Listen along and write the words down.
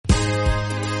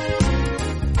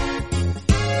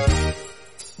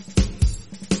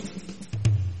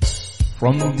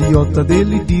From the altar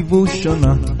daily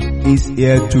devotional is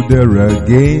here to there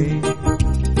again.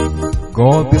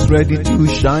 God is ready to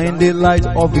shine the light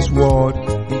of His word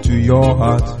into your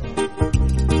heart.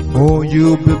 Oh,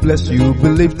 you'll be blessed, you'll be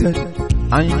lifted,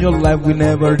 and your life will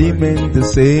never remain the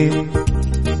same.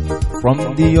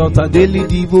 From the altar daily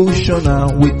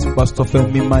devotional with Pastor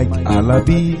Femi Mike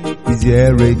Alabi is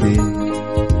here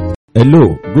again.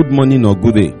 Hello, good morning or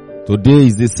good day. Today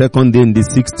is the second day in the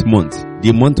 6th month,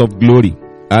 the month of glory.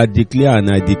 I declare and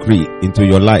I decree into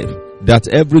your life that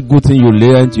every good thing you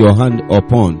lay your hand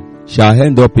upon shall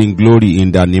end up in glory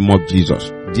in the name of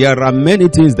Jesus. There are many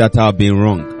things that have been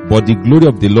wrong, but the glory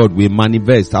of the Lord will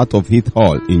manifest out of it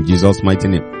all in Jesus' mighty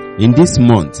name. In this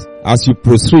month, as you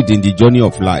proceed in the journey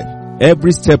of life,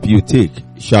 every step you take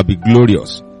shall be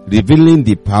glorious, revealing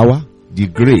the power, the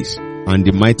grace, and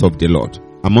the might of the Lord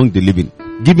among the living,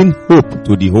 giving hope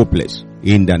to the hopeless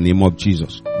in the name of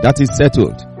Jesus. That is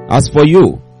settled. As for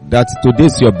you, that today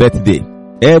is your birthday,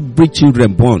 every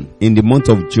children born in the month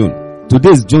of June, today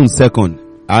is June 2nd.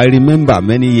 I remember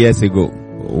many years ago,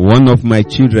 one of my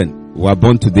children were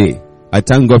born today. I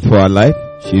thank God for her life.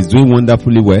 She is doing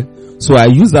wonderfully well. So I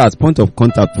use her as point of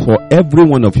contact for every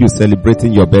one of you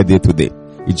celebrating your birthday today.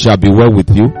 It shall be well with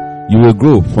you. You will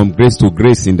grow from grace to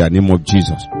grace in the name of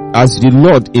Jesus. As the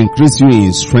Lord increase you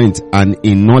in strength and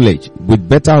in knowledge with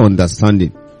better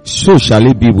understanding, so shall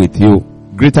it be with you,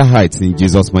 greater heights in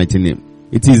Jesus' mighty name.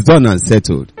 It is done and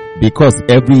settled, because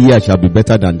every year shall be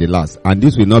better than the last, and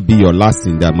this will not be your last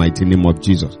in the mighty name of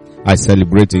Jesus. I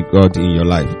celebrate God in your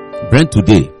life. Friend,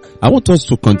 today, I want us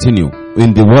to continue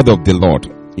in the word of the Lord.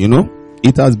 You know,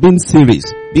 it has been serious,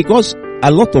 because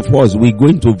a lot of us, we're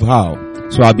going to vow.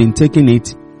 So I've been taking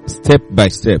it step by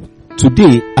step.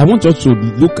 Today, I want us to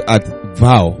look at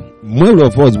vow. More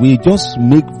of us, we just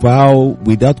make vow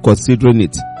without considering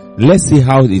it. Let's see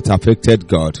how it affected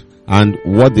God and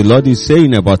what the Lord is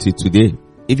saying about it today.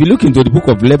 If you look into the book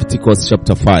of Leviticus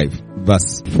chapter 5,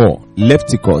 verse 4.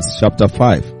 Leviticus chapter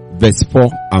 5, verse 4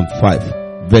 and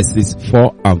 5. Verses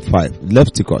 4 and 5.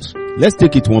 Leviticus. Let's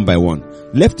take it one by one.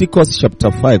 Leviticus chapter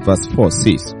 5, verse 4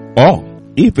 says, "Or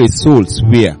if a soul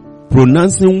swear,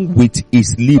 pronouncing with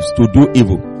his lips to do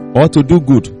evil, or to do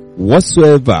good,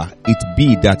 whatsoever it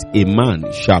be that a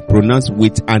man shall pronounce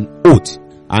with an oath,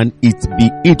 and it be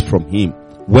hid from him,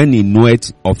 when he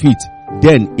knoweth of it,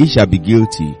 then he shall be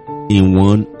guilty in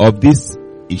one of this.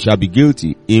 He shall be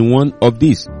guilty in one of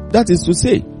this." That is to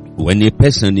say, when a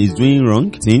person is doing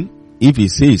wrong thing, if he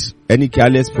says any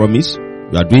careless promise,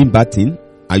 you are doing bad thing,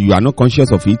 and you are not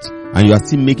conscious of it, and you are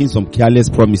still making some careless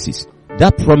promises,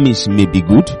 that promise may be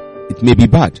good, it may be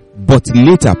bad, but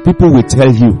later people will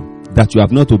tell you that you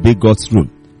have not obeyed God's rule.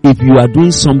 If you are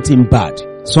doing something bad,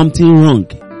 something wrong,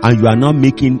 and you are not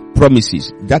making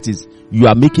promises, that is, you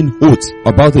are making oath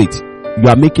about it. You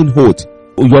are making oath.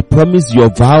 Your promise, your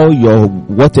vow, your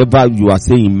whatever you are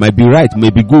saying might be right, may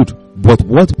be good, but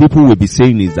what people will be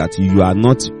saying is that you are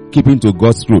not keeping to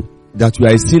God's rule, that you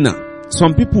are a sinner.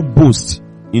 Some people boast,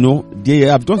 they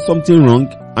have done something wrong,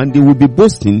 and they will be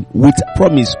boasting with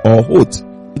promise or oath.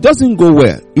 It doesn't go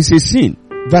well. It's a sin.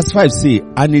 Verse 5 say,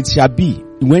 "And it shall be,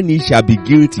 when he shall be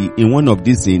guilty in one of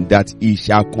these things, that he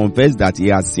shall confess that he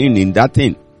has sinned in that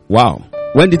thing." Wow.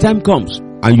 When the time comes,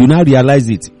 and you now realize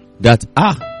it, that,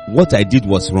 what I did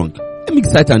was wrong. Let me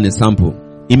cite an example.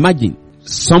 Imagine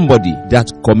somebody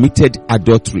that committed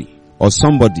adultery, or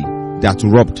somebody that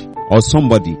robbed, or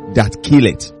somebody that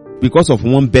killed because of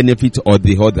one benefit or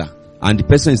the other. And the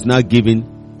person is now giving,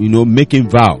 making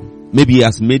vow. Maybe he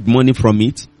has made money from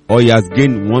it, or he has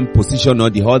gained one position or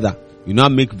the other. You now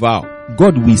make vow.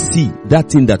 God will see that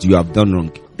thing that you have done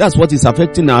wrong. That's what is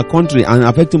affecting our country and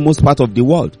affecting most part of the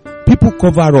world. People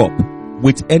cover up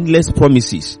with endless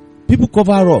promises. People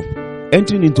cover up,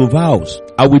 entering into vows.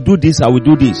 I will do this, I will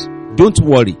do this. Don't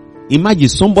worry. Imagine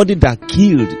somebody that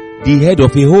killed the head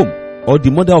of a home or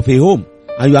the mother of a home,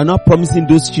 and you are not promising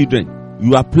those children.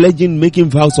 You are pledging, making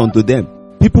vows unto them.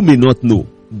 People may not know,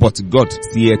 but God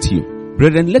seeth you.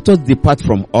 Brethren, let us depart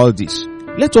from all this.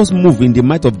 Let us move in the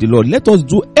might of the Lord. Let us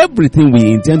do everything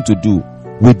we intend to do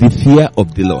with the fear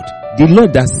of the Lord. The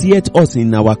Lord that seeth us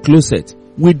in our closet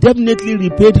will definitely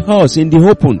repay us in the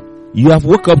open. You have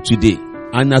woke up today,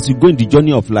 and as you go in the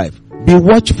journey of life, be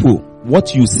watchful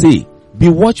what you say. Be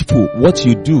watchful what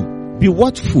you do. Be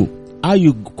watchful how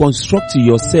you construct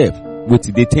yourself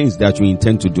with the things that you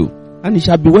intend to do. And it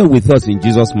shall be well with us in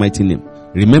Jesus' mighty name.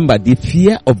 Remember, the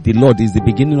fear of the Lord is the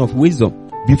beginning of wisdom.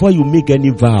 Before you make any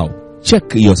vow, check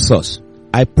your source.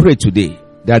 I pray today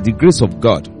that the grace of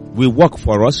God will work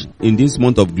for us in this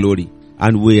month of glory,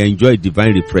 and we enjoy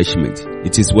divine refreshment.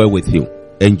 It is well with you.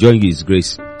 Enjoy His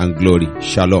grace and glory.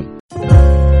 Shalom.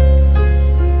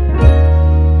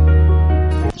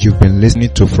 You've been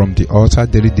listening to From the Altar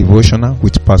Daily Devotional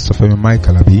with Pastor Femi Mike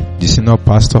Alabi, the Senior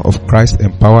Pastor of Christ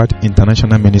Empowered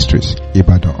International Ministries,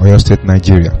 Ibadan, Oyo State,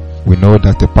 Nigeria. We know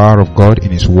that the power of God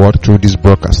in His Word through this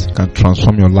broadcast can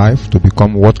transform your life to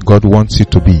become what God wants you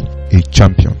to be, a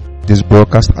champion. This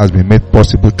broadcast has been made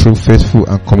possible through faithful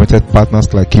and committed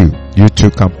partners like you. You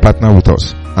too can partner with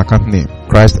us. Account name,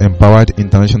 Christ Empowered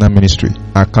International Ministry.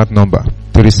 Account number,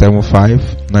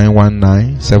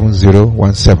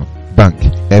 375-919-7017. Bank,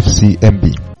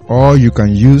 FCMB. Or you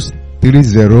can use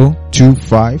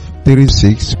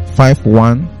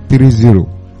 3025365130.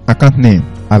 Account name,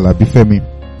 Alabi Femi.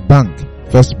 Bank,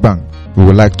 First Bank. We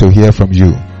would like to hear from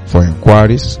you. For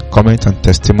inquiries, comments and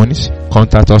testimonies,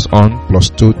 contact us on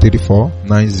 +234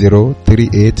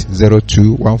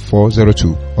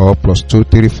 9038021402 or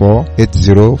 +234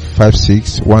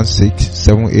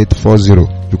 8056167840.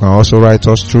 You can also write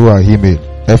us through our email,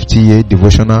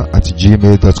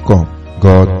 ftadevotional@gmail.com.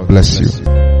 God bless you.